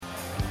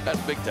That's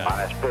big time.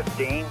 Minus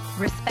 15.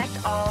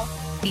 Respect all,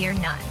 fear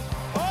none.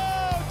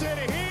 Oh, did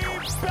he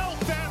belt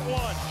that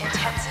one?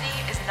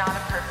 Intensity is not a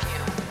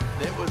perfume.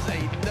 It was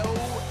a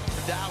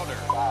no-doubter.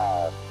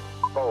 5,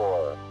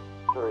 4,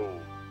 3,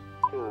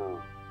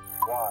 2,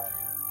 1.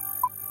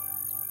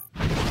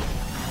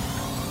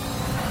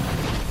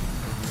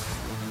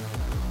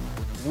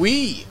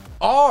 We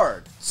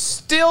are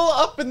still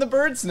up in the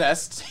bird's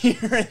nest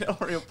here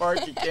at Oriole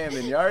Park at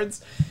Camden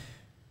Yards.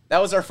 That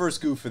was our first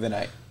goof for the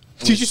night.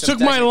 You just took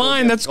my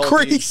line. That's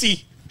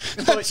crazy.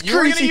 That's you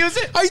were crazy. going to use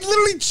it? I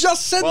literally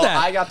just said Well, that.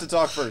 I got to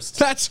talk first.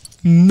 That's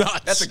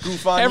nuts. That's a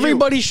goof on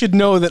Everybody should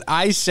know that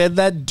I said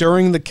that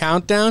during the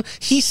countdown.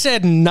 He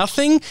said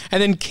nothing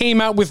and then came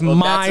out with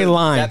my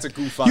line. That's a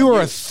goof on you. you.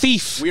 Are a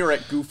thief. We are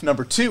at goof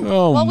number 2.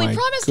 Oh, well, my we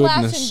promised goodness.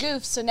 laughs and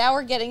goofs, so now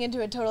we're getting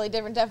into a totally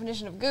different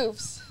definition of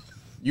goofs.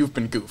 You've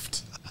been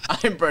goofed.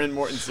 I'm Brennan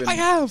Mortensen. I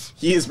have.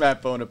 He is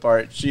Matt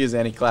Bonaparte. She is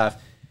Annie Klaff.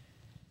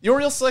 The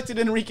Orioles selected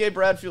Enrique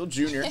Bradfield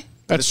Jr.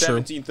 That's the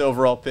true. 17th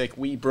overall pick.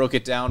 We broke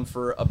it down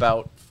for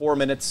about 4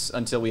 minutes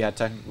until we had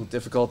technical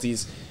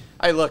difficulties.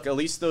 Look, at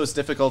least those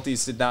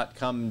difficulties did not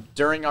come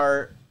during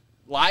our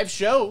live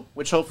show,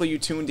 which hopefully you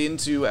tuned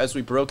into as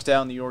we broke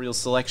down the Orioles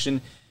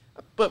selection.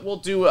 But we'll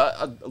do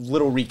a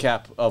little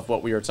recap of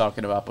what we were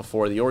talking about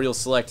before. The Orioles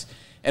select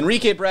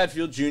Enrique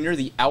Bradfield Jr.,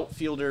 the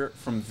outfielder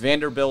from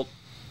Vanderbilt,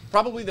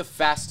 probably the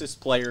fastest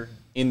player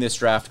in this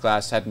draft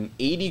class, had an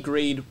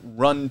 80-grade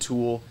run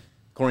tool,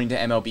 according to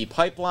MLB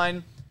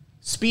Pipeline.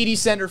 Speedy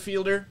center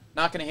fielder,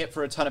 not going to hit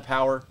for a ton of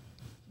power.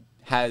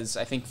 Has,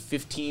 I think,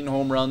 15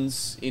 home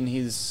runs in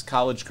his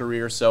college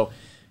career, so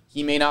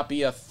he may not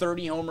be a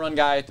 30 home run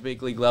guy at the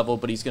big league level,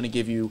 but he's going to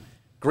give you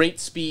great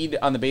speed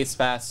on the base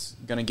pass,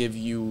 going to give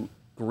you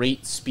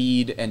great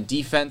speed and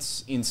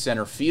defense in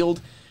center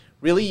field.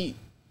 Really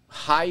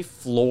high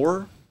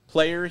floor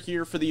player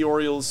here for the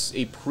Orioles,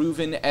 a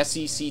proven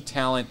SEC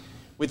talent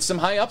with some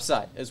high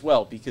upside as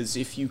well, because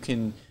if you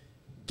can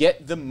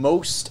get the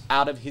most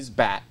out of his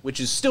bat, which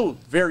is still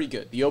very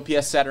good. The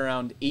OPS sat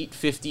around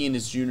 850 in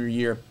his junior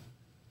year.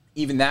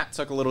 Even that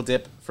took a little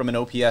dip from an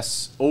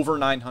OPS over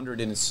 900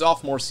 in his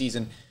sophomore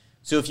season.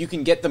 So if you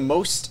can get the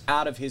most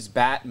out of his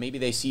bat, maybe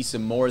they see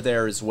some more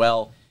there as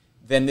well,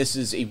 then this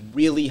is a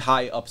really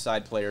high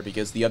upside player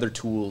because the other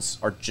tools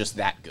are just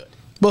that good.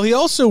 Well, he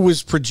also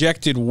was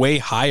projected way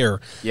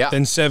higher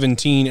than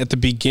 17 at the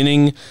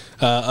beginning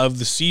of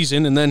the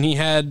season, and then he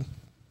had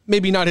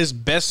maybe not his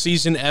best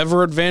season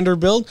ever at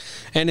Vanderbilt,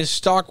 and his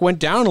stock went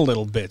down a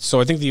little bit. So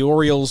I think the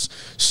Orioles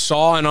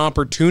saw an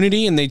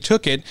opportunity, and they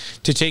took it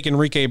to take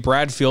Enrique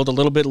Bradfield a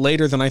little bit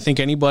later than I think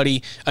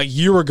anybody a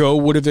year ago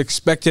would have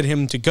expected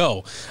him to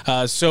go.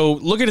 So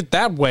look at it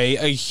that way,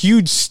 a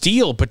huge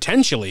steal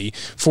potentially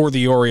for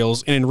the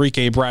Orioles in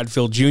Enrique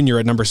Bradfield Jr.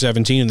 at number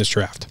 17 in this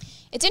draft.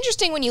 It's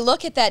interesting when you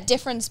look at that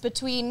difference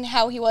between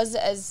how he was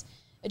as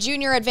a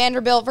junior at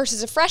Vanderbilt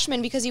versus a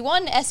freshman, because he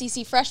won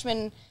SEC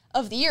Freshman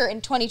of the Year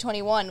in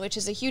 2021, which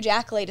is a huge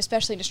accolade,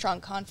 especially in a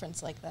strong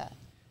conference like that.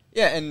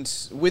 Yeah, and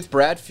with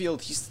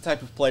Bradfield, he's the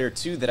type of player,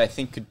 too, that I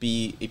think could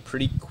be a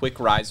pretty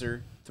quick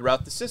riser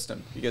throughout the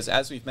system. Because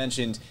as we've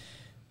mentioned,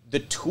 the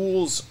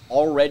tools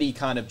already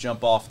kind of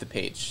jump off the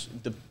page.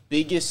 The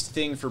biggest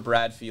thing for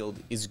Bradfield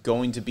is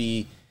going to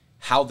be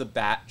how the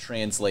bat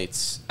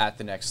translates at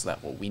the next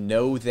level. We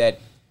know that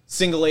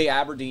Single A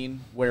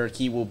Aberdeen, where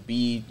he will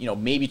be,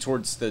 maybe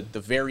towards the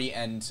very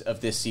end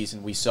of this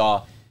season, we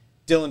saw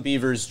Dylan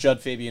Beavers, Judd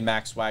Fabian,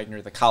 Max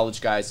Wagner, the college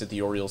guys that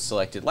the Orioles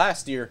selected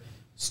last year,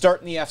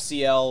 start in the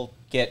FCL,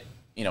 get,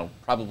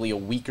 probably a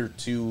week or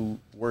two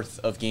worth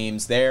of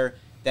games there.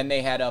 Then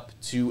they head up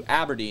to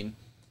Aberdeen.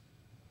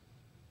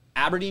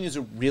 Aberdeen is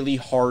a really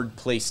hard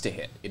place to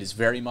hit. It is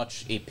very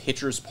much a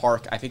pitcher's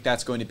park. I think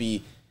that's going to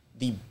be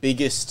the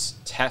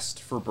biggest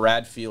test for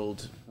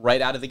Bradfield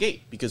right out of the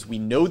gate, because we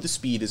know the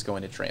speed is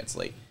going to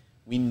translate.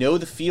 We know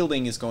the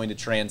fielding is going to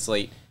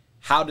translate.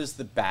 How does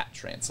the bat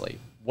translate?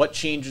 What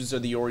changes are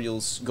the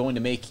Orioles going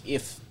to make,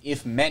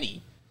 if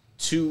many,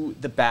 to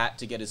the bat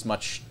to get as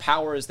much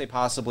power as they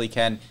possibly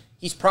can?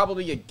 He's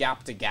probably a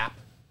gap-to-gap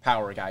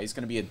power guy. He's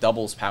going to be a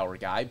doubles power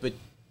guy, but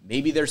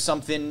maybe there's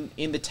something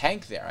in the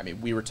tank there. I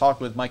mean, we were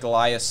talking with Mike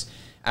Elias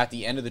at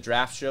the end of the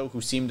draft show,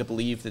 who seemed to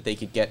believe that they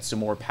could get some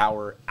more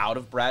power out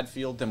of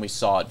Bradfield than we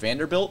saw at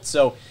Vanderbilt.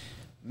 So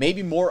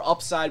maybe more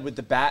upside with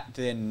the bat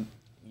than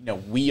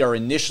we are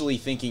initially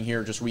thinking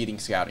here, just reading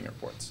scouting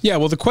reports. Yeah,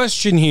 well, the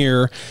question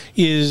here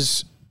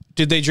is,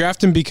 did they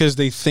draft him because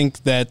they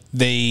think that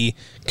they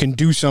can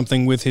do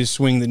something with his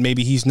swing that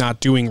maybe he's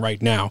not doing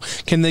right now?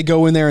 Can they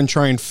go in there and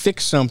try and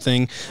fix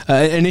something,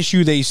 an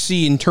issue they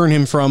see, and turn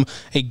him from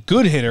a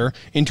good hitter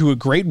into a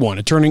great one,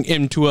 turning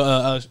him into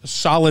a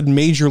solid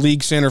major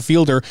league center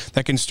fielder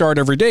that can start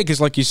every day?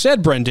 Because like you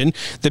said, Brendan,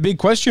 the big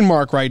question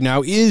mark right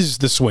now is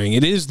the swing.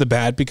 It is the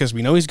bat, because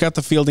we know he's got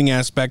the fielding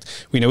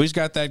aspect. We know he's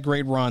got that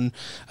great run.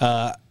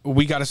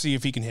 We got to see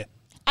if he can hit.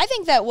 I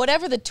think that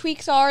whatever the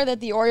tweaks are that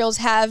the Orioles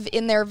have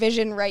in their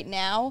vision right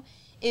now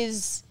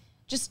is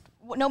just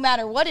no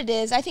matter what it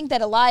is, I think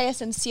that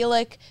Elias and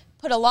Selick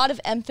put a lot of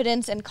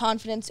emphasis and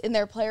confidence in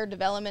their player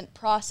development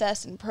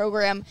process and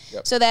program,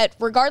 so that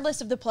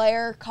regardless of the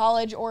player,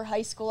 college or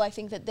high school, I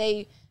think that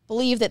they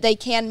believe that they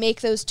can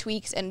make those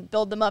tweaks and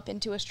build them up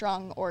into a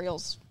strong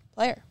Orioles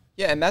player.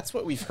 Yeah, and that's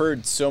what we've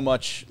heard so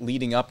much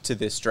leading up to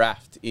this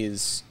draft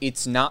is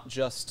it's not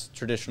just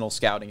traditional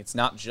scouting. It's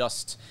not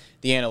just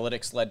the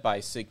analytics led by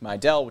Sig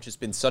Mejdal, which has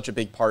been such a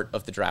big part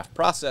of the draft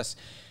process.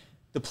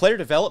 The player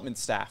development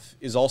staff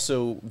is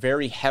also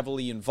very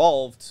heavily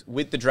involved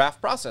with the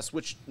draft process,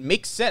 which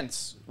makes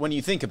sense when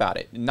you think about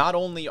it. Not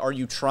only are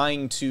you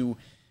trying to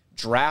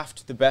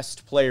draft the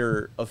best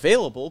player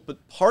available,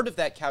 but part of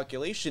that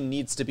calculation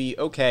needs to be,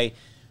 okay,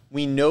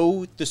 we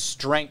know the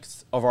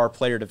strength of our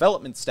player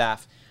development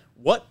staff.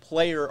 What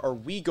player are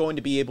we going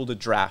to be able to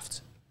draft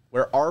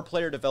where our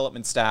player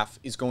development staff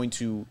is going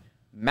to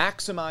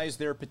maximize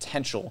their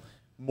potential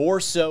more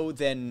so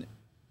than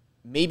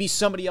maybe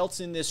somebody else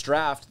in this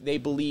draft they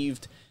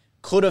believed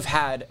could have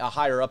had a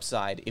higher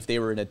upside if they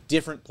were in a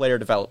different player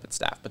development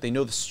staff. But they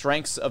know the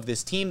strengths of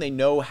this team. They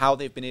know how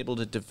they've been able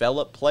to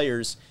develop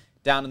players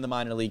down in the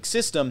minor league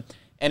system.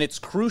 And it's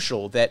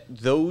crucial that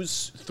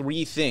those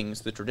three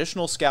things, the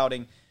traditional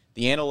scouting,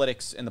 the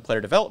analytics, and the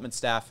player development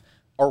staff,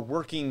 are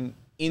working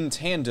in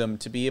tandem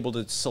to be able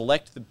to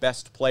select the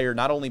best player,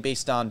 not only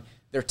based on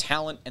their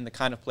talent and the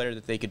kind of player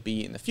that they could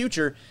be in the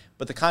future,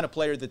 but the kind of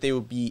player that they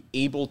would be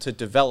able to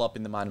develop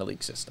in the minor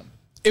league system.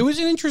 It was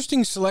an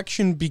interesting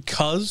selection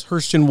because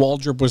Hurston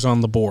Waldrop was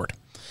on the board.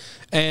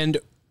 And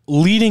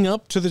leading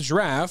up to the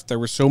draft, there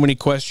were so many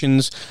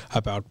questions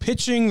about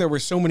pitching. There were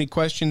so many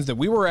questions that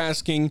we were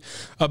asking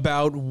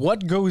about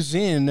what goes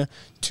in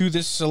to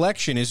this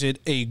selection. Is it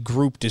a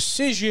group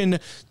decision?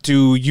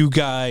 Do you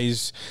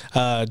guys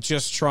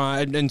just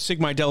try? And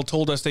Sig Mejdal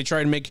told us they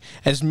try to make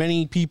as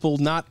many people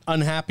not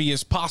unhappy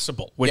as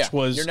possible, which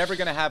was... You're never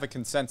going to have a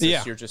consensus.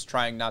 Yeah. You're just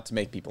trying not to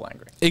make people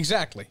angry.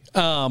 Exactly.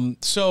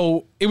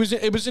 So it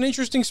was an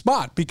interesting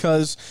spot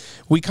because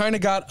we kind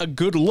of got a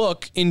good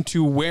look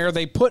into where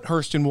they put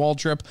Hurston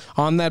Waldrop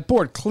on that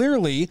board.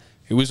 Clearly,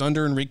 it was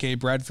under Enrique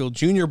Bradfield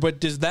Jr.,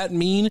 but does that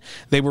mean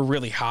they were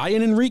really high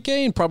in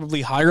Enrique and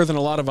probably higher than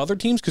a lot of other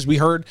teams? Because we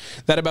heard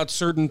that about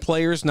certain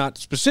players, not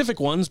specific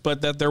ones,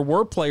 but that there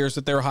were players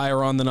that they're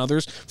higher on than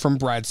others from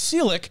Brad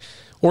Selick.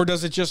 Or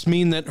does it just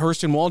mean that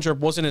Hurston Waldrop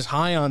wasn't as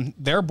high on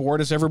their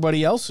board as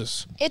everybody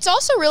else's? It's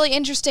also really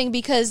interesting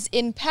because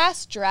in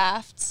past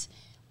drafts,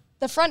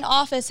 the front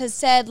office has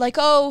said, like,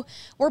 oh,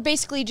 we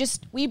basically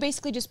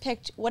just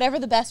picked whatever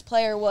the best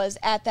player was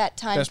at that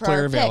time. Best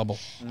player available.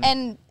 Mm-hmm.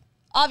 And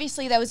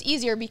obviously that was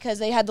easier because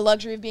they had the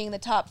luxury of being the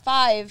top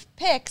 5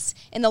 picks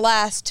in the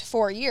last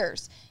 4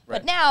 years. Right.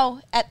 But now,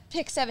 at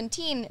pick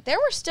 17, there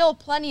were still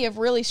plenty of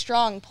really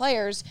strong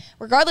players,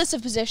 regardless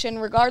of position,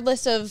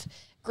 regardless of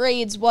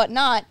grades,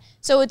 whatnot.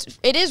 So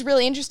it is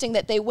really interesting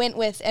that they went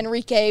with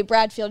Enrique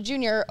Bradfield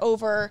Jr.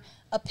 over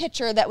a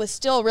pitcher that was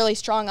still a really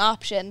strong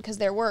option because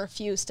there were a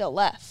few still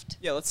left.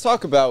 Yeah, let's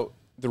talk about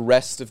the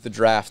rest of the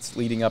draft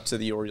leading up to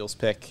the Orioles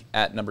pick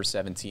at number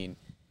 17.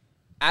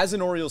 As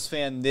an Orioles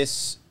fan,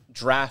 this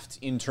draft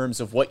in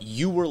terms of what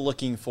you were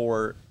looking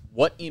for,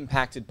 what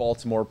impacted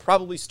Baltimore,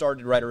 probably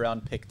started right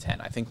around pick 10.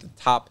 I think the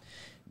top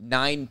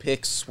 9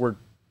 picks were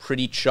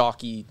pretty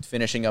chalky,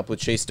 finishing up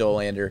with Chase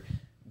Dollander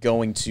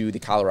going to the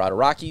Colorado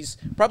Rockies.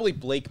 Probably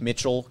Blake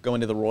Mitchell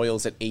going to the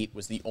Royals at 8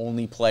 was the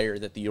only player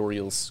that the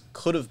Orioles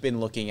could have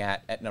been looking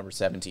at number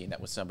 17. That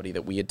was somebody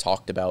that we had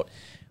talked about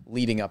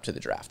leading up to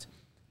the draft.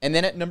 And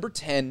then at number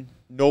 10,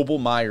 Noble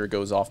Meyer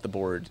goes off the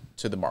board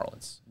to the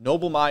Marlins.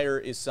 Noble Meyer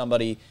is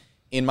somebody,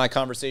 in my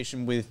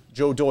conversation with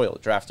Joe Doyle,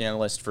 draft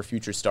analyst for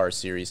Future Stars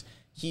series,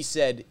 he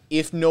said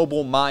if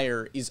Noble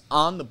Meyer is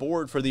on the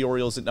board for the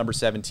Orioles at number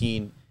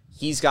 17,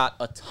 he's got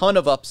a ton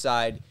of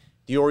upside.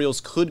 The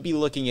Orioles could be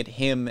looking at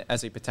him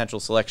as a potential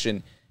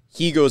selection.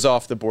 He goes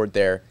off the board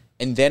there.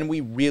 And then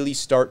we really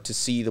start to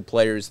see the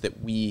players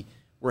that we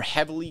were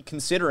heavily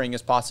considering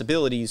as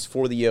possibilities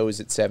for the O's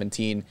at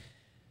 17.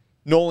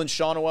 Nolan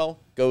Schanuel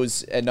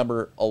goes at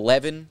number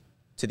 11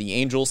 to the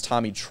Angels.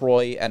 Tommy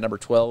Troy at number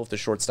 12, the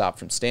shortstop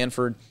from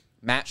Stanford.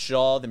 Matt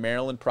Shaw, the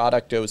Maryland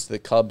product, goes to the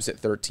Cubs at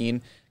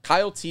 13.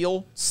 Kyle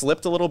Teal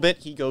slipped a little bit.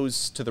 He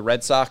goes to the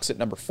Red Sox at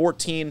number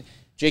 14.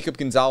 Jacob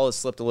Gonzalez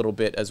slipped a little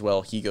bit as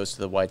well. He goes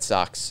to the White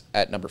Sox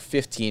at number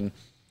 15.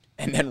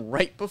 And then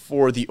right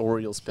before the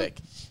Orioles pick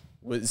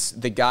was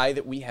the guy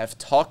that we have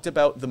talked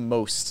about the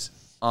most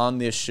on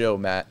this show,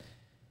 Matt.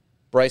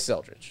 Bryce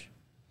Eldridge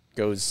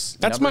goes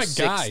That's number my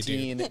guy,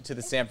 16 to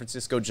the San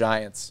Francisco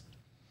Giants.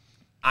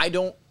 I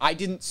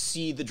didn't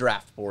see the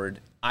draft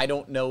board. I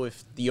don't know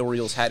if the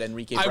Orioles had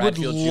Enrique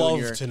Bradfield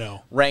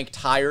Jr. ranked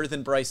higher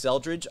than Bryce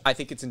Eldridge. I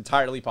think it's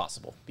entirely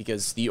possible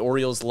because the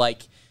Orioles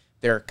like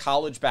their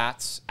college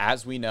bats,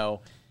 as we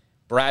know.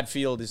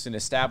 Bradfield is an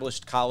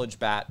established college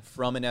bat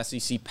from an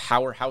SEC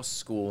powerhouse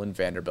school in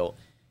Vanderbilt.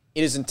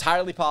 It is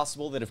entirely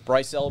possible that if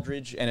Bryce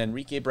Eldridge and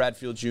Enrique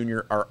Bradfield Jr.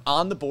 are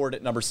on the board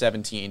at number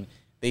 17,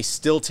 they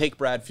still take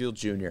Bradfield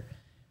Jr.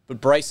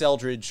 But Bryce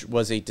Eldridge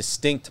was a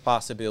distinct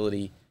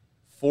possibility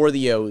for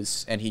the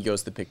O's, and he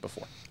goes the pick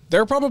before.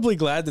 They're probably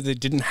glad that they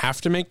didn't have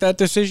to make that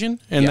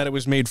decision and that it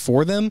was made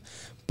for them,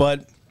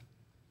 but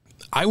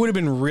I would have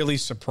been really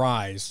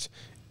surprised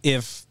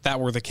if that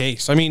were the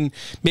case. I mean,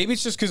 maybe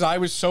it's just because I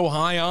was so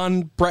high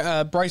on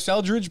Bryce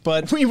Eldridge,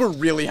 but... We were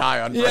really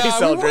high on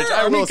Bryce Eldridge,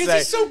 I will say. Because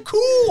he's so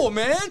cool,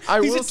 man.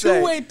 He's a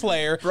two-way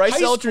player.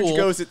 Bryce Eldridge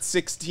goes at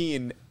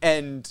 16,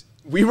 and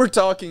we were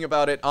talking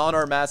about it on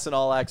our Mass and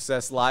All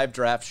Access live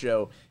draft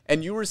show,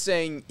 and you were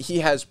saying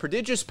he has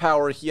prodigious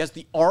power, he has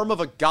the arm of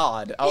a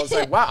god. I was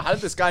like, wow, how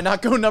did this guy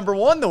not go number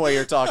one the way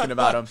you're talking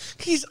about him?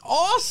 He's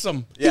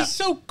awesome. Yeah. He's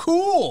so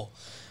cool.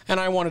 And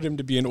I wanted him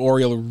to be an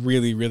Oriole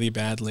really, really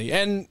badly.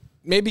 And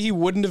maybe he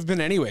wouldn't have been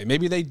anyway.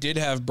 Maybe they did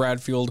have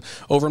Bradfield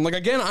over him. Like,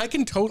 again,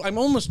 I'm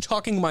almost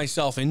talking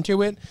myself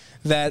into it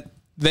that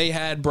they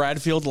had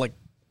Bradfield, like,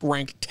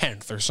 ranked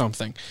 10th or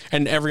something,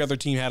 and every other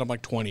team had him,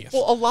 like, 20th.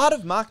 Well, a lot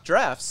of mock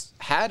drafts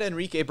had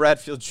Enrique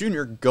Bradfield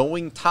Jr.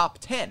 going top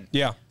 10.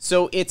 Yeah.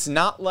 So it's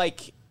not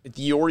like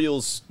the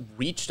Orioles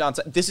reached on...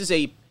 This is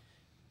a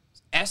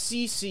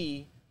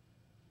SEC,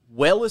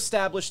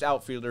 well-established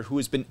outfielder who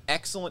has been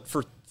excellent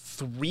for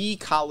 3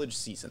 college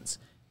seasons.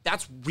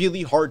 That's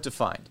really hard to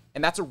find.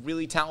 And that's a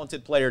really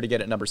talented player to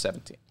get at number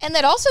 17. And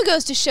that also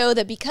goes to show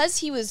that because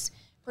he was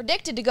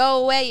predicted to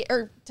go away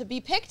or to be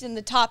picked in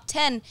the top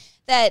 10,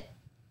 that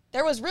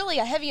there was really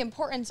a heavy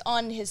importance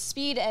on his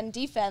speed and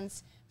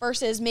defense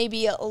versus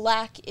maybe a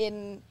lack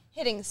in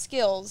hitting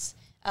skills.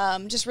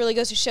 Just really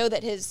goes to show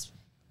that his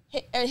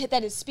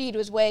speed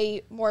was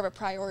way more of a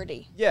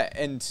priority. Yeah,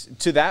 and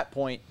to that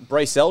point,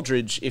 Bryce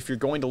Eldridge, if you're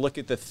going to look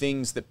at the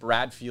things that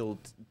Bradfield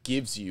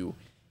gives you,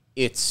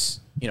 it's,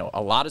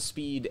 a lot of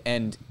speed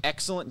and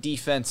excellent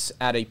defense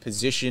at a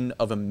position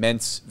of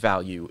immense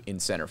value in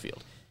center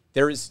field.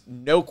 There is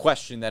no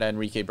question that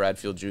Enrique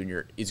Bradfield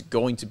Jr. is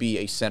going to be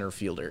a center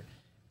fielder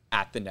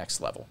at the next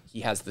level.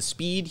 He has the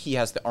speed, he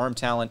has the arm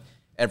talent,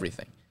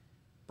 everything.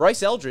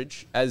 Bryce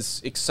Eldridge,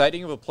 as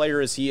exciting of a player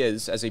as he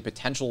is, as a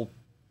potential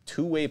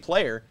two-way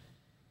player,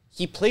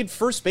 he played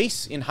first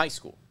base in high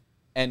school.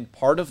 And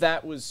part of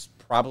that was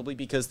probably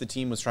because the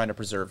team was trying to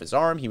preserve his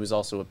arm. He was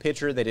also a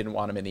pitcher. They didn't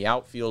want him in the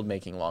outfield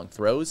making long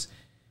throws.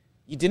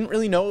 You didn't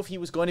really know if he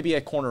was going to be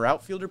a corner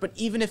outfielder, but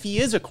even if he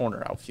is a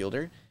corner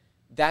outfielder,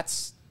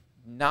 that's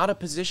not a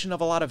position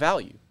of a lot of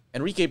value.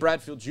 Enrique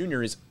Bradfield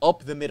Jr. is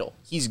up the middle.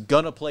 He's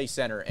going to play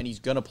center, and he's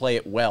going to play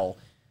it well.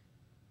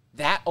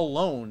 That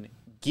alone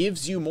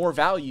gives you more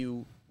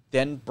value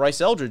than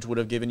Bryce Eldridge would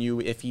have given you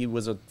if he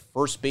was a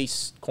first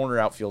base corner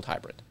outfield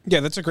hybrid. Yeah,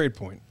 that's a great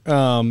point.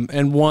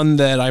 And one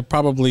that I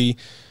probably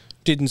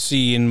didn't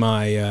see in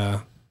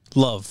my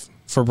love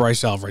for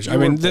Bryce Eldridge. You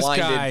were this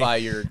guy, by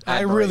your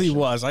I really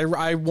was.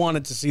 I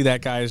wanted to see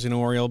that guy as an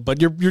Oriole, but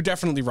you're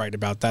definitely right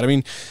about that. I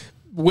mean,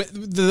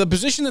 with the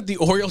position that the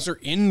Orioles are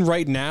in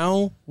right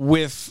now,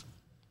 with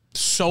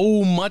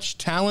so much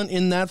talent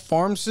in that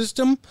farm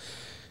system,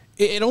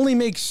 it only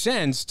makes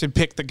sense to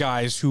pick the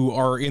guys who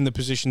are in the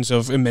positions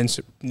of immense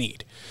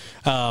need,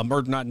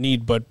 or not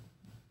need, but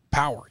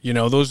power.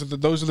 Those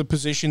are the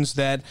positions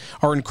that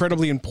are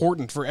incredibly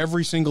important for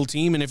every single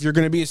team. And if you're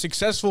going to be a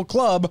successful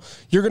club,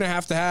 you're going to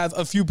have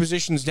a few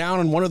positions down,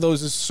 and one of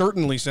those is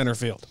certainly center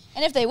field.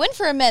 And if they went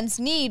for immense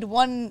need,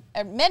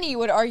 many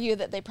would argue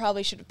that they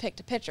probably should have picked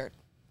a pitcher.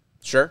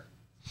 Sure.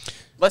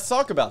 Let's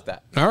talk about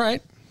that. All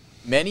right.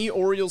 Many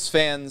Orioles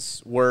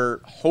fans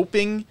were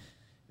hoping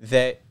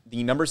that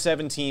the number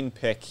 17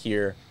 pick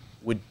here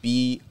would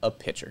be a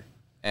pitcher.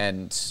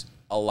 And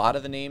a lot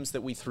of the names that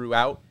we threw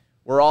out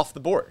were off the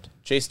board.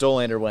 Chase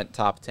Dollander went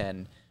top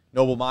 10.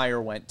 Noble Meyer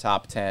went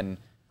top 10.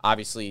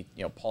 Obviously,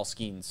 Paul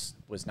Skeens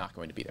was not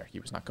going to be there. He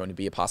was not going to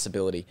be a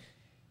possibility.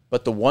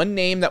 But the one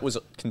name that was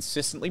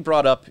consistently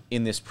brought up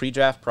in this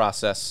pre-draft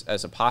process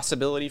as a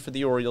possibility for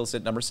the Orioles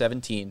at number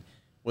 17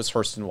 was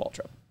Hurston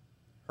Waldrop.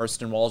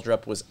 Hurston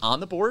Waldrop was on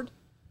the board,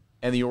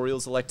 and the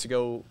Orioles elect to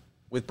go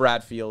with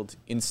Bradfield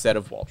instead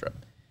of Waldrop.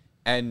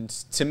 And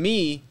to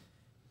me,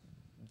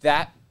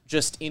 that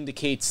just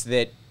indicates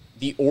that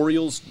the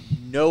Orioles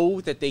know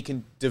that they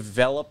can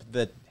develop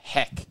the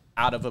heck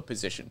out of a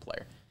position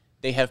player.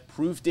 They have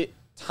proved it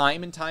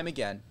time and time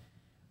again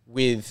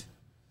with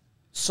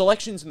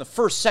selections in the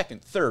first,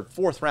 second, third,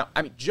 fourth round.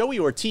 I mean, Joey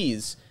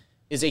Ortiz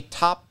is a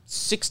top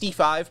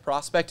 65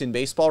 prospect in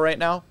baseball right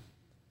now,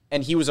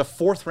 and he was a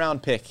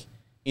fourth-round pick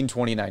in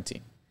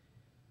 2019.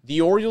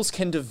 The Orioles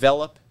can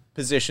develop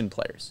position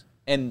players,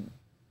 and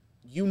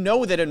you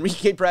know that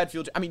Enrique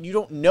Bradfield, you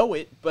don't know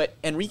it, but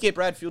Enrique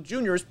Bradfield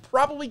Jr. is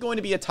probably going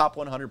to be a top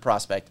 100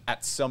 prospect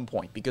at some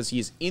point because he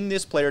is in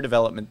this player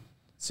development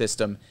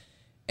system,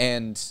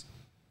 and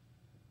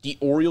the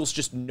Orioles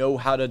just know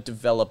how to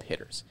develop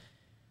hitters.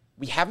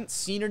 We haven't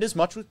seen it as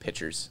much with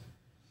pitchers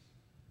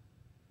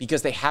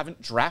because they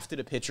haven't drafted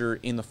a pitcher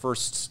in the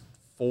first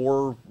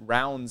 4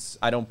 rounds,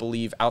 I don't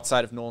believe,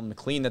 outside of Nolan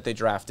McLean that they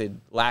drafted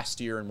last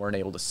year and weren't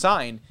able to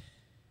sign.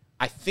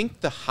 I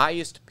think the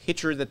highest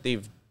pitcher that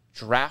they've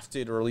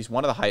drafted, or at least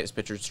one of the highest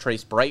pitchers,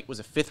 Trace Bright, was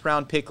a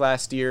 5th-round pick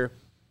last year.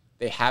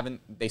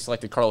 They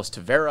selected Carlos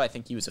Tavera. I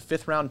think he was a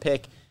 5th-round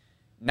pick.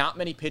 Not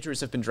many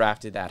pitchers have been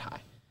drafted that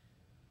high.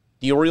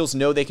 The Orioles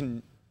know they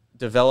can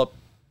develop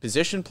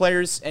position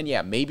players, and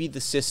yeah, maybe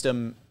the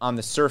system on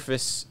the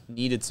surface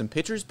needed some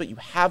pitchers, but you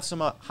have some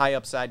high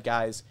upside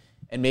guys,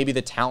 and maybe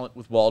the talent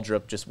with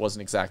Waldrop just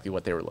wasn't exactly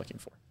what they were looking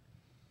for.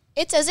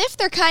 It's as if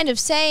they're kind of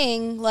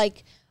saying,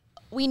 like,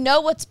 we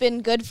know what's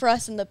been good for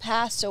us in the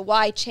past, so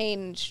why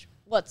change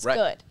what's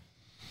good?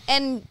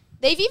 And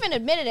they've even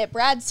admitted it.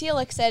 Brad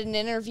Selick said in an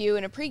interview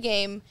in a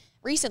pregame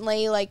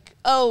recently, like,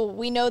 oh,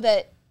 we know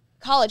that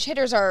college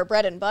hitters are our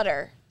bread and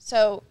butter.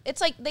 So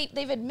it's like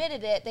they've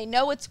admitted it. They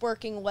know it's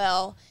working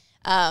well.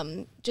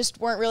 Just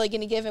weren't really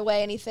going to give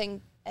away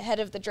anything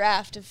ahead of the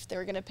draft if they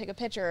were going to pick a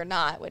pitcher or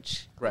not,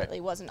 which really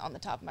wasn't on the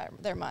top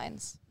of their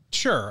minds.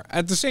 Sure.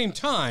 At the same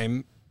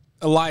time,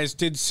 Elias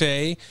did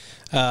say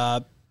they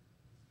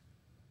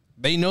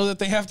know that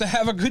they have to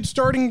have a good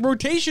starting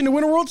rotation to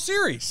win a World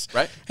Series.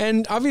 Right.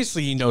 And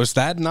obviously he knows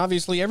that, and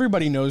obviously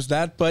everybody knows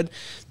that, but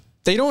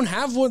they don't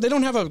have one. They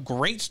don't have a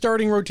great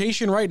starting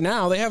rotation right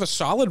now. They have a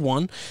solid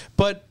one,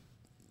 but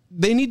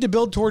they need to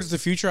build towards the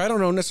future. I don't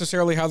know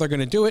necessarily how they're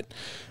going to do it,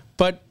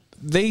 but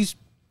they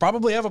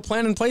probably have a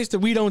plan in place that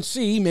we don't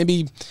see.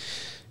 Maybe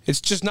it's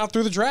just not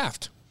through the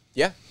draft.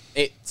 Yeah,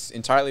 it's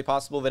entirely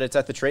possible that it's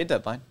at the trade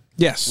deadline.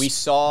 Yes. We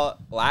saw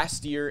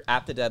last year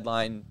at the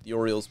deadline, the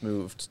Orioles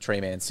moved Trey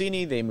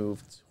Mancini. They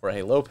moved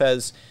Jorge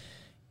Lopez.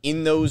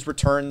 In those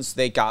returns,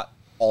 they got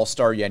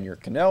all-star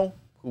Yennier Cano,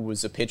 who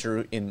was a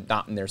pitcher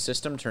not in their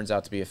system, turns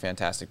out to be a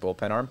fantastic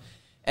bullpen arm.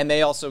 And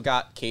they also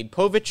got Cade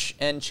Povich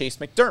and Chase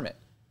McDermott,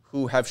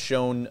 who have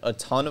shown a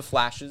ton of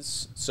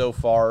flashes so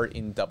far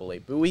in Double-A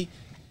Bowie.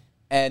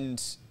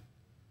 And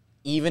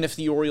even if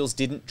the Orioles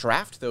didn't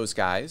draft those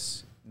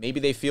guys, maybe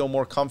they feel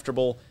more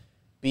comfortable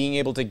being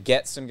able to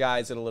get some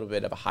guys at a little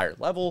bit of a higher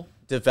level,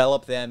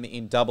 develop them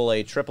in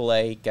Double-A,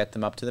 Triple-A, get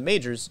them up to the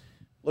majors.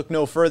 Look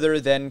no further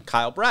than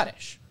Kyle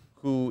Bradish,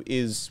 who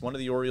is one of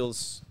the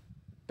Orioles'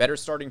 better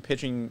starting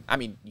pitching. I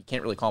mean, you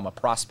can't really call him a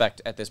prospect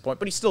at this point,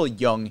 but he's still a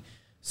young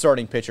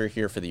starting pitcher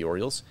here for the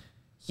Orioles.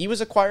 He was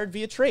acquired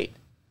via trade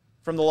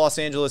from the Los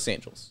Angeles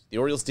Angels. The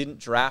Orioles didn't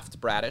draft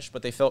Bradish,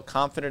 but they felt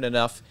confident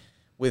enough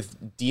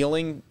with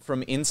dealing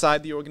from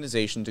inside the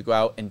organization to go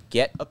out and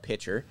get a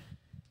pitcher.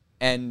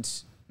 And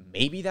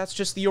maybe that's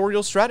just the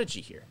Orioles'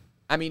 strategy here.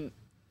 I mean,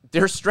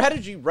 their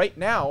strategy right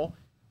now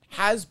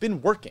has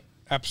been working.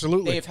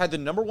 Absolutely. They've had the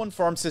number one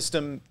farm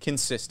system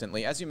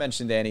consistently. As you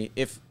mentioned, Danny,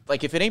 if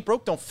it ain't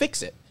broke, don't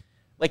fix it.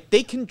 Like,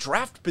 they can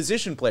draft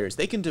position players.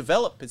 They can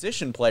develop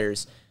position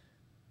players.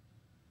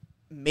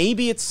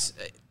 Maybe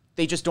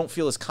they just don't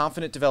feel as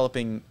confident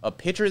developing a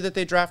pitcher that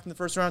they draft in the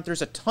first round.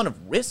 There's a ton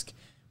of risk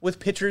with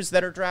pitchers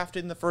that are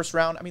drafted in the first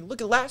round. I mean,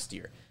 look at last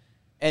year.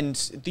 And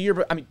the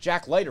year,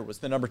 Jack Leiter was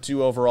the number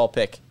 2 overall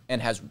pick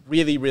and has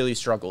really, really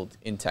struggled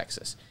in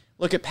Texas.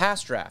 Look at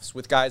past drafts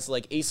with guys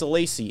like Asa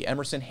Lacy,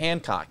 Emerson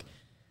Hancock.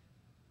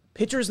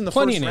 Pitchers in the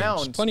first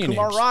round,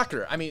 Kumar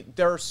Rocker. I mean,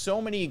 there are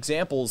so many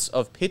examples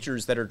of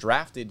pitchers that are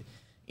drafted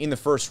in the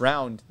first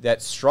round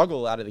that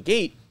struggle out of the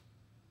gate.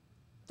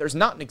 There's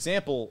not an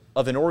example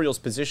of an Orioles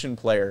position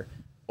player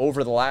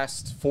over the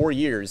last 4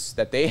 years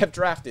that they have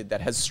drafted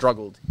that has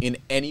struggled in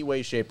any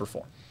way, shape, or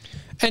form.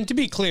 And to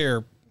be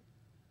clear,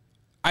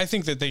 I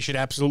think that they should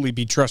absolutely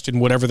be trusted in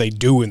whatever they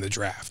do in the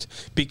draft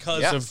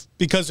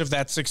because of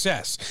that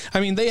success. I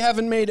mean, they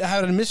haven't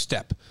had a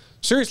misstep.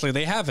 Seriously,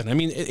 they haven't. I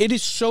mean, it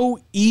is so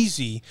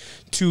easy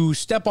to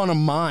step on a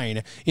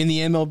mine in the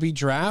MLB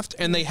draft,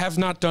 and they have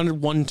not done it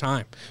one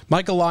time.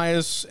 Mike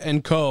Elias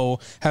and co.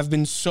 have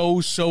been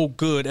so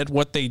good at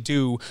what they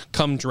do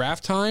come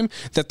draft time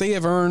that they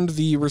have earned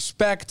the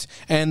respect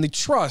and the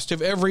trust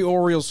of every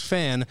Orioles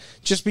fan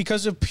just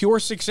because of pure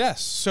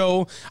success.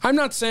 So I'm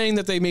not saying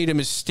that they made a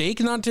mistake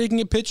not taking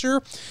a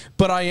pitcher,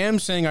 but I am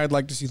saying I'd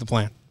like to see the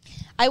plan.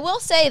 I will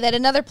say that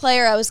another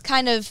player I was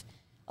kind of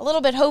a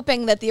little bit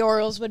hoping that the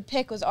Orioles would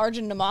pick was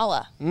Arjun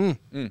Nimmala.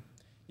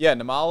 Yeah,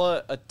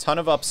 Nimmala, a ton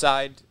of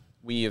upside.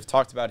 We have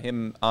talked about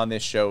him on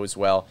this show as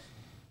well.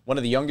 One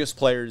of the youngest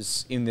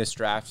players in this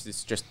draft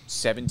is just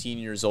 17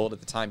 years old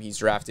at the time he's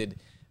drafted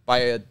by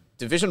a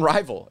division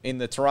rival in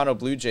the Toronto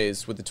Blue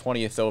Jays with the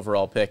 20th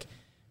overall pick.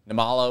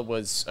 Nimmala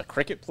was a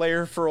cricket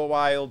player for a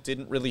while,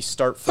 didn't really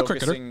start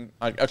focusing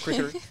a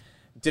cricketer.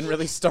 Didn't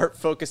really start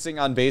focusing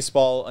on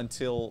baseball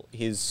until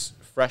his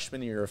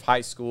freshman year of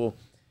high school.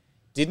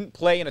 Didn't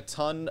play in a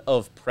ton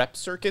of prep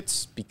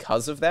circuits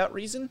because of that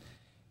reason.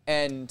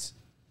 And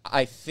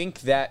I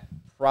think that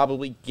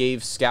probably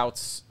gave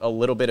scouts a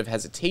little bit of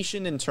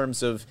hesitation in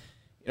terms of,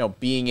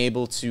 being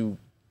able to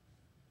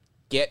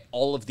get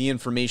all of the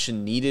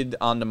information needed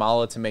on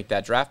Nimmala to make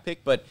that draft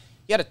pick. But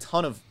he had a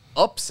ton of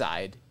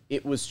upside.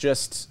 It was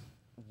just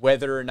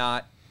whether or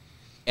not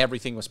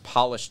everything was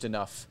polished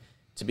enough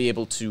to be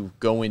able to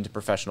go into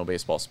professional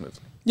baseball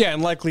smoothly. Yeah,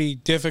 and likely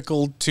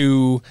difficult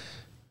to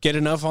get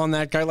enough on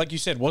that guy. Like you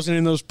said, wasn't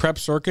in those prep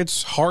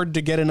circuits. Hard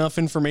to get enough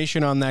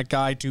information on that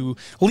guy to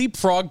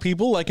leapfrog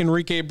people like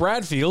Enrique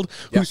Bradfield,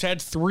 who's had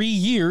 3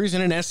 years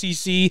in an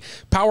SEC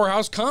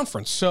powerhouse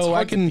conference. So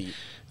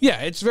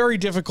it's very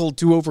difficult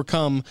to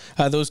overcome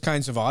those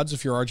kinds of odds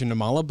if you're Arjun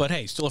Nimmala. But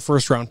hey, still a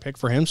first-round pick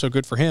for him, so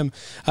good for him.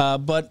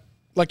 But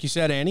like you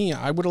said, Annie,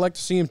 I would have liked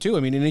to see him too. I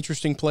mean, an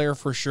interesting player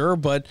for sure,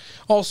 but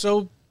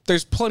also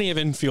there's plenty of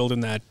infield in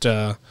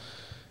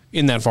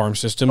that farm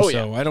system. Oh,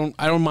 so yeah.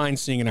 I don't mind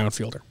seeing an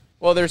outfielder.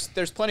 Well, there's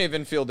plenty of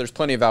infield, there's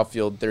plenty of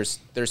outfield, there's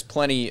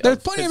plenty There's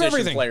of plenty of position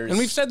everything, players and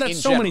we've said that in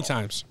so many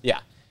general. times. Yeah,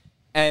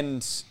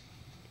 and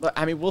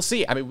I mean, we'll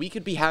see. I mean, we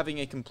could be having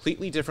a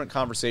completely different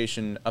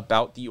conversation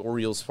about the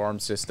Orioles farm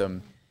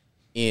system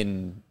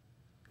in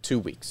 2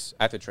 weeks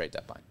at the trade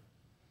deadline.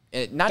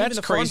 Not That's even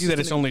the farm crazy that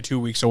system it's only 2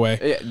 weeks away.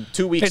 Yeah,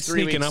 2 weeks, It's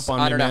 3 sneaking weeks. up on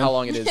I me, don't know man. how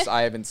long it is.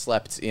 I haven't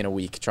slept in a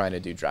week trying to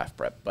do draft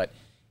prep. But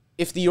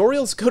if the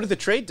Orioles go to the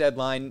trade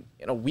deadline,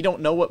 we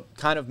don't know what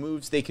kind of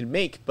moves they can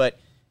make. But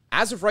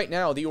as of right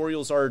now, the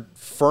Orioles are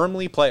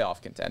firmly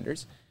playoff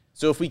contenders.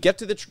 So if we get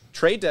to the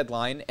trade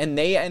deadline and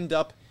they end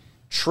up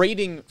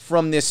trading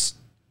from this,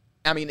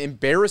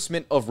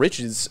 embarrassment of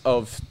riches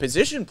of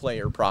position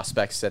player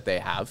prospects that they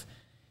have,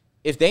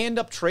 if they end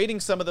up trading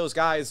some of those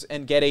guys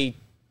and get a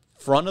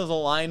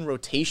front-of-the-line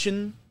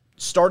rotation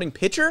starting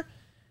pitcher,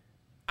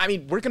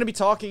 we're going to be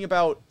talking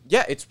about,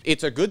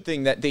 it's a good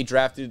thing that they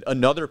drafted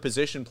another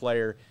position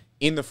player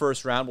in the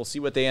first round. We'll see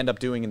what they end up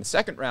doing in the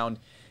second round.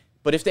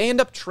 But if they end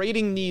up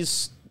trading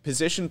these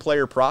position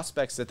player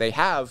prospects that they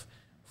have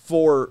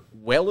for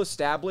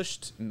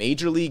well-established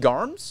major league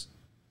arms,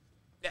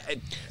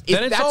 Then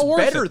it's that's all worth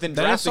better it. than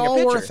Then it's drafting a all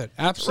pitcher. worth it.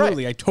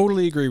 Absolutely. Right. I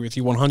totally agree with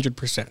you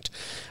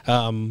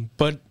 100%.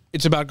 But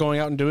it's about going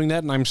out and doing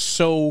that, and I'm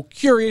so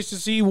curious to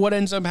see what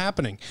ends up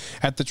happening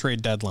at the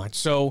trade deadline.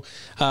 So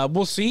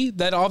we'll see.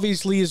 That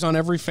obviously is on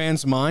every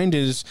fan's mind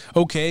is,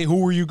 okay,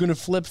 who are you going to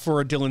flip for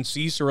a Dylan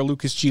Cease or a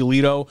Lucas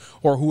Giolito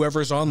or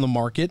whoever's on the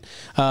market?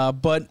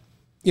 But,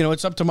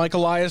 it's up to Mike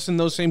Elias and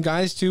those same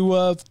guys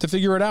to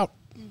figure it out.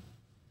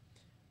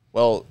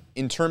 Well,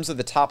 in terms of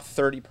the top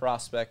 30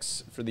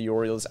 prospects for the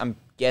Orioles, I'm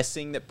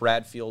guessing that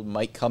Bradfield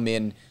might come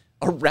in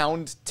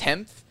around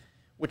 10th,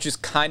 which is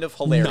kind of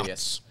hilarious.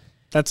 Nuts.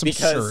 That's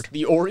because absurd.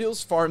 The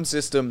Orioles farm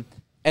system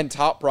and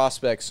top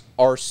prospects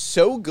are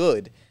so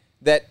good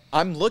that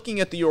I'm looking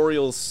at the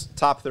Orioles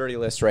top 30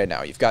 list right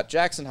now. You've got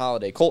Jackson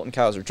Holliday, Colton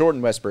Cowser,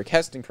 Jordan Westbrook,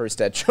 Heston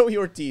Kjerstad, Joey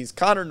Ortiz,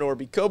 Connor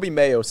Norby, Kobe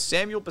Mayo,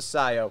 Samuel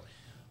Basayo,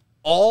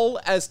 all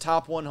as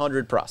top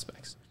 100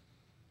 prospects.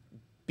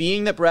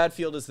 Being that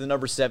Bradfield is the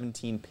number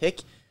 17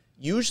 pick,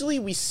 usually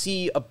we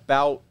see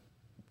about,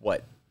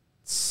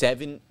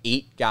 7,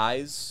 8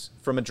 guys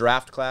from a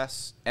draft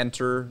class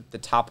enter the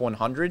top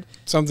 100.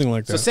 Something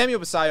like that. So Samuel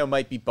Basayo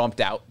might be bumped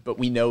out, but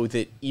we know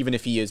that even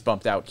if he is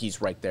bumped out,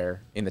 he's right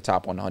there in the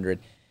top 100.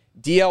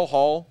 DL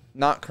Hall,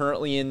 not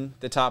currently in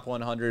the top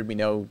 100. We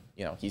know,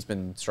 he's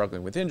been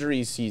struggling with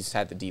injuries. He's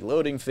had the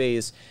deloading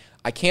phase.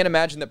 I can't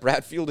imagine that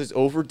Bradfield is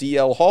over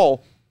DL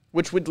Hall,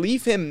 which would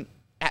leave him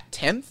at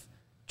 10th,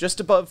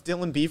 just above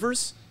Dylan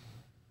Beavers.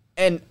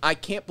 And I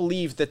can't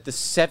believe that the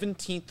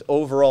 17th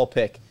overall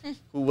pick,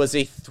 who was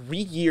a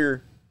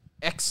 3-year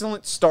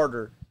excellent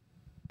starter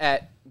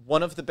at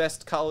one of the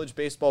best college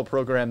baseball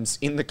programs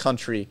in the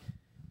country,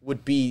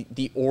 would be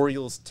the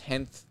Orioles'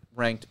 10th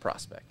ranked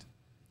prospect.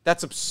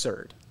 That's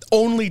absurd.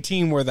 Only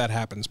team where that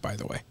happens, by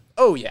the way.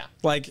 Oh, yeah.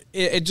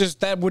 It just,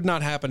 that would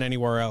not happen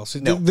anywhere else.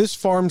 No. This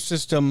farm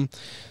system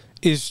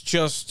is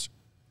just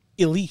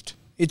elite.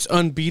 It's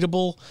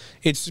unbeatable.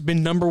 It's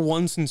been number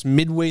one since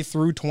midway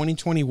through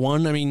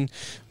 2021.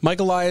 Mike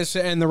Elias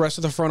and the rest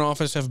of the front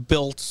office have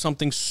built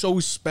something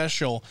so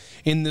special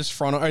in this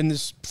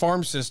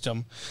farm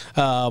system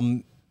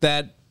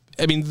that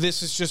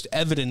this is just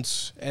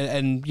evidence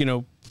and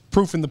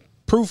proof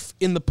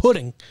in the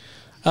pudding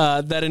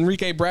that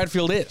Enrique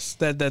Bradfield is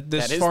that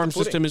this farm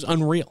system is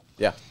unreal.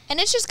 Yeah, and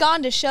it's just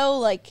gone to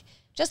show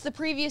just the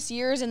previous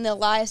years in the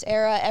Elias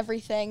era,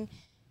 everything,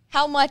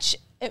 how much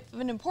of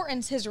an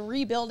importance his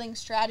rebuilding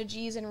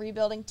strategies and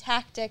rebuilding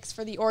tactics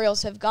for the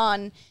Orioles have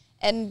gone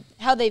and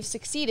how they've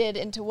succeeded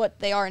into what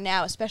they are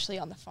now, especially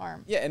on the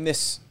farm. Yeah, and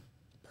this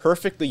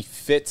perfectly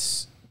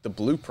fits the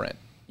blueprint.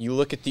 You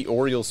look at the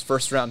Orioles'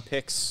 first-round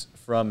picks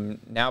from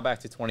now back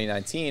to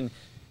 2019,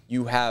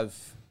 you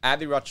have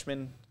Adley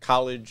Rutschman,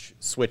 college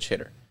switch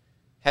hitter.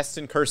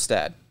 Heston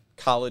Kjerstad,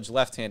 college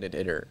left-handed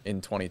hitter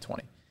in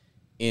 2020.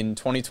 In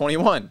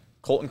 2021,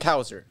 Colton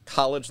Cowser,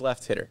 college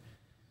left hitter.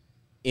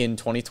 In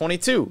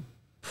 2022,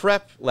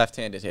 prep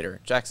left-handed hitter,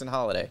 Jackson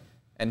Holliday.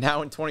 And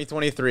now in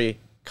 2023,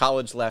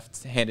 college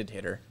left-handed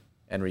hitter,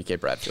 Enrique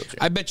Bradfield Jr.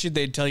 I bet you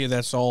they'd tell you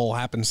that's all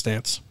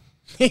happenstance.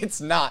 It's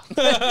not.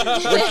 We're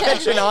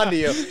catching on to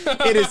you.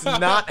 It is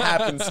not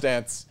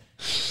happenstance.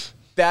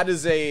 That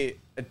is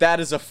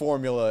a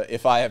formula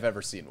if I have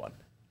ever seen one.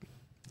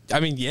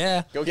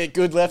 Yeah. Go get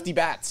good lefty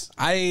bats.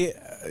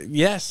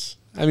 Yes.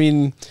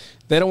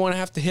 They don't want to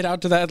have to hit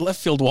out to that left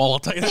field wall, I'll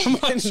tell you that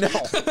much.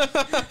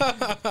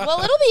 No.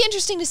 Well, it'll be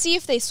interesting to see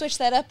if they switch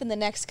that up in the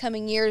next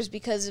coming years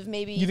because of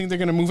maybe... You think they're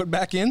going to move it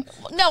back in?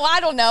 No,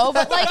 I don't know.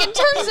 But in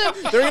terms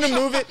of... They're going to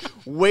move it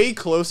way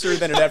closer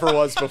than it ever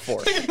was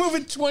before. They're going to move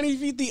it 20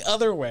 feet the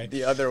other way.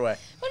 The other way.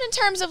 But in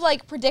terms of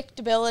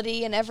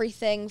predictability and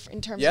everything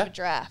in terms of a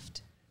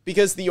draft.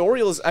 Because the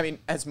Orioles,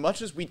 as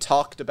much as we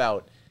talked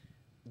about,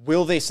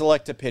 will they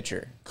select a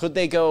pitcher? Could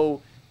they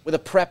go with a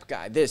prep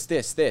guy,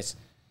 this.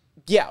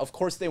 Yeah, of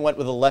course they went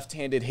with a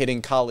left-handed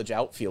hitting college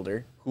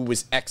outfielder who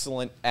was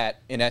excellent at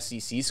an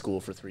SEC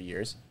school for 3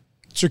 years.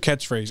 It's your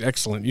catchphrase,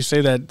 excellent. You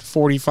say that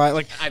 45,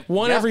 like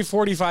every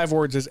 45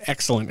 words is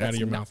excellent out of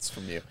your mouth.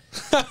 From you.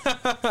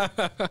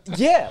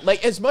 Yeah,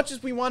 like as much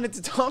as we wanted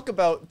to talk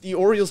about the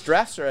Orioles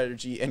draft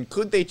strategy and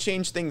could they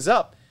change things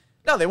up,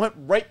 no, they went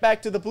right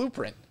back to the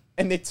blueprint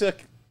and they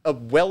took a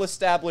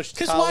well-established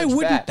college why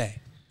wouldn't bat.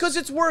 they? Because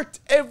it's worked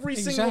every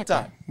single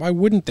time. Why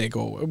wouldn't they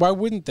go? Why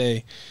wouldn't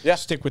they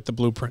stick with the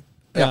blueprint?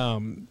 Yeah.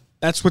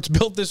 That's what's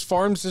built this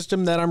farm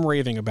system that I'm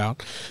raving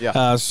about.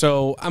 Yeah.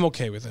 So I'm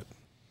okay with it.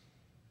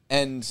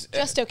 And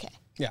Just okay.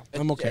 Yeah,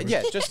 I'm okay with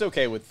it. just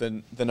okay with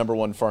the number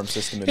one farm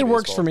system in It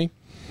works baseball. for me.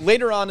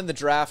 Later on in the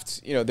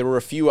draft, there were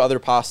a few other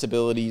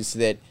possibilities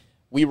that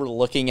we were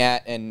looking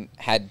at and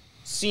had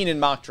seen in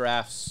mock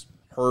drafts,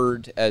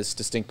 heard as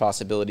distinct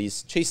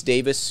possibilities. Chase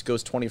Davis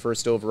goes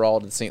 21st overall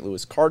to the St.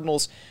 Louis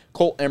Cardinals.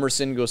 Colt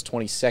Emerson goes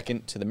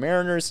 22nd to the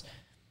Mariners.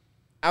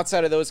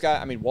 Outside of those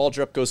guys,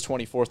 Waldrop goes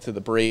 24th to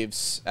the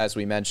Braves, as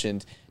we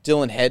mentioned.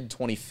 Dylan Head,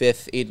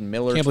 25th. Aiden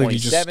Miller, 27th. Can't believe you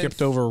just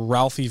skipped over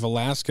Ralphie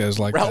Velasquez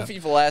like that. Ralphie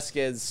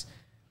Velasquez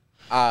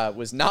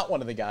was not one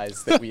of the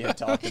guys that we had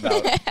talked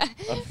about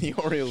of the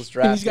Orioles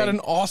draft. He's got an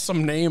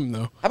awesome name,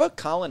 though. How about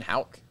Colin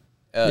Houck?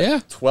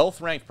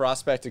 12th ranked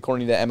prospect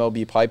according to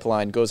MLB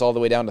Pipeline, goes all the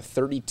way down to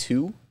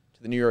 32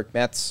 to the New York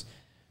Mets.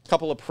 A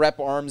couple of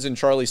prep arms in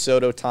Charlie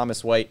Soto,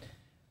 Thomas White.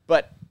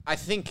 But I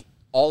think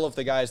all of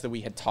the guys that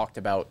we had talked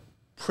about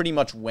pretty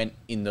much went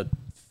in the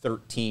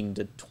 13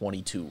 to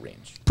 22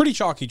 range. Pretty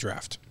chalky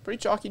draft.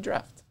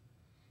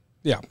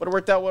 Yeah. But it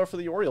worked out well for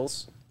the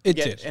Orioles. It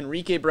did.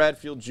 Enrique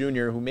Bradfield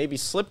Jr., who maybe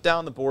slipped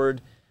down the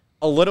board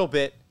a little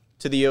bit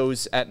to the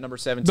O's at number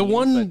 17. The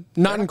one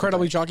not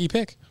incredibly chalky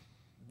pick.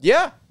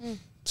 Yeah.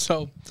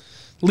 So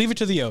leave it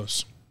to the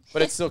O's.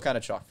 But it's still kind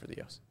of chalk for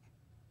the O's.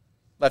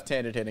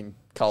 Left-handed hitting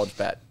college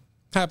bat.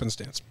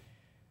 Happenstance.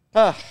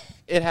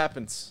 It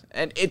happens.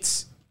 And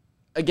it's,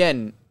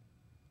 again,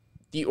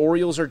 the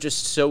Orioles are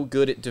just so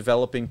good at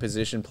developing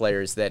position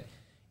players that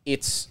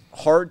it's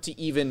hard to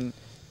even,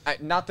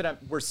 not that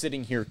we're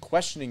sitting here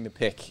questioning the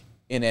pick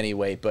in any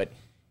way, but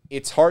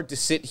it's hard to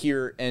sit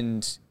here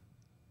and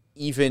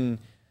even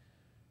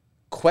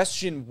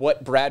question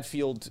what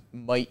Bradfield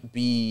might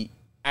be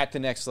at the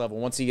next level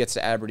once he gets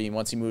to Aberdeen,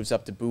 once he moves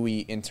up to Bowie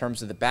in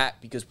terms of the bat,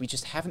 because we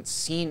just haven't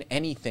seen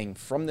anything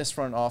from this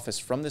front office,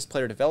 from this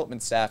player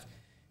development staff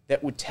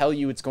that would tell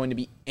you it's going to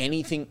be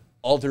anything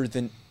other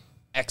than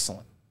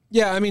excellent.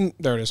 Yeah,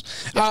 there it is.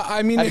 Yeah.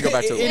 I had to go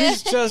back to it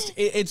is just,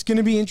 it's going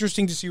to be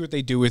interesting to see what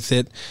they do with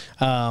it.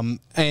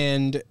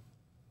 And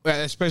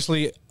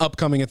especially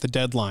upcoming at the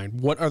deadline.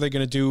 What are they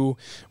going to do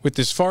with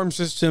this farm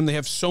system? They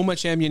have so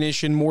much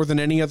ammunition, more than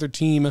any other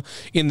team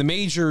in the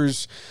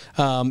majors.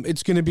 I'm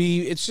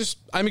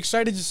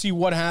excited to see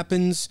what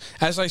happens.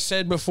 As I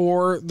said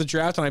before the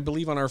draft, and I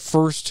believe on our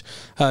first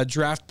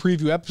draft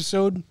preview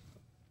episode,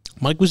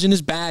 Mike was in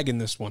his bag in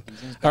this one.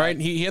 All right,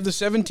 he had the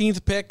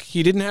 17th pick.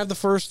 He didn't have the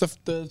first,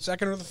 the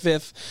second, or the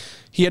fifth.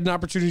 He had an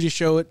opportunity to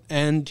show it,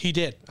 and he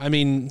did.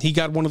 He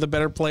got one of the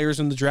better players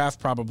in the draft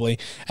probably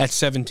at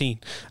 17.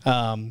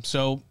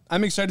 So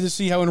I'm excited to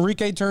see how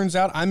Enrique turns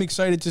out. I'm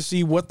excited to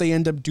see what they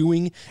end up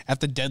doing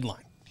at the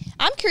deadline.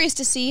 I'm curious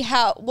to see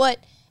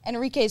what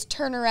Enrique's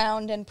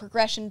turnaround and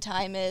progression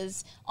time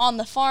is on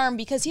the farm,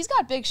 because he's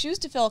got big shoes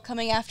to fill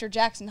coming after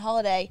Jackson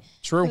Holliday,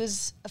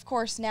 who's, of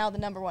course, now the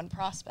number one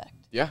prospect.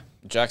 Yeah,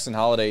 Jackson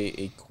Holliday,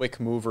 a quick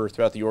mover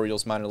throughout the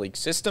Orioles minor league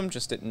system,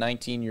 just at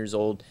 19 years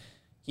old.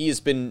 He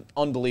has been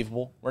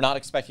unbelievable. We're not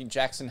expecting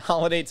Jackson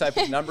Holliday type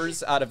of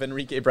numbers out of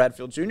Enrique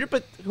Bradfield Jr.,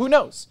 but who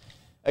knows?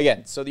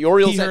 Again, so the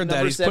Orioles he heard at number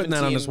that. He's 17,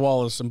 putting that on his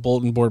wall as some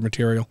bulletin board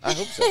material. I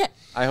hope so.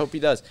 I hope he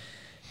does.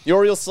 The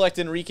Orioles select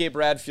Enrique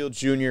Bradfield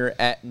Jr.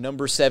 at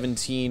number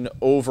 17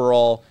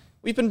 overall.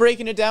 We've been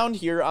breaking it down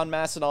here on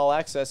Mass and All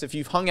Access. If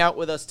you've hung out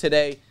with us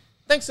today,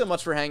 thanks so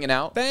much for hanging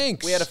out.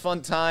 Thanks. We had a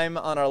fun time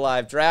on our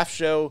live draft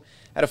show.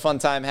 Had a fun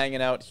time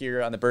hanging out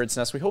here on the Bird's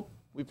Nest. We hope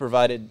we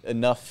provided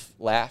enough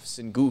laughs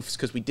and goofs,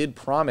 because we did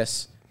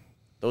promise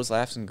those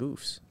laughs and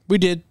goofs. We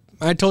did.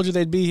 I told you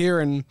they'd be here,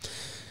 and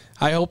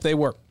I hope they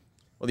were.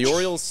 Well, the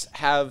Orioles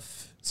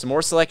have some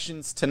more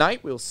selections tonight.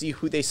 We'll see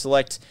who they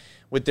select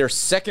with their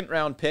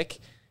second-round pick.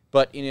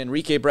 But in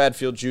Enrique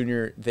Bradfield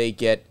Jr., they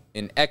get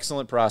an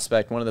excellent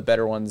prospect, one of the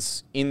better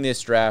ones in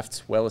this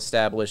draft,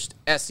 well-established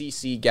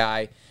SEC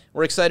guy.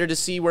 We're excited to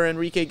see where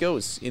Enrique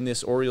goes in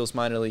this Orioles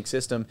minor league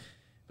system.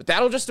 But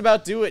that'll just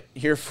about do it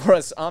here for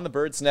us on the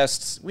Bird's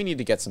Nest. We need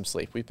to get some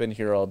sleep. We've been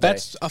here all day.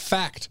 That's a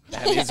fact.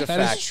 That is a fact.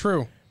 That is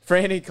true. For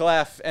Annie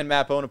Klaff and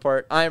Matt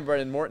Bonaparte, I am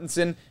Brendan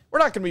Mortensen. We're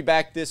not going to be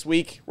back this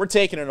week. We're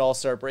taking an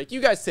all-star break.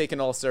 You guys take an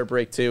all-star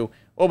break too.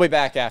 We'll be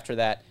back after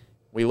that.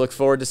 We look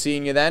forward to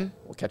seeing you then.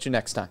 We'll catch you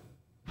next time.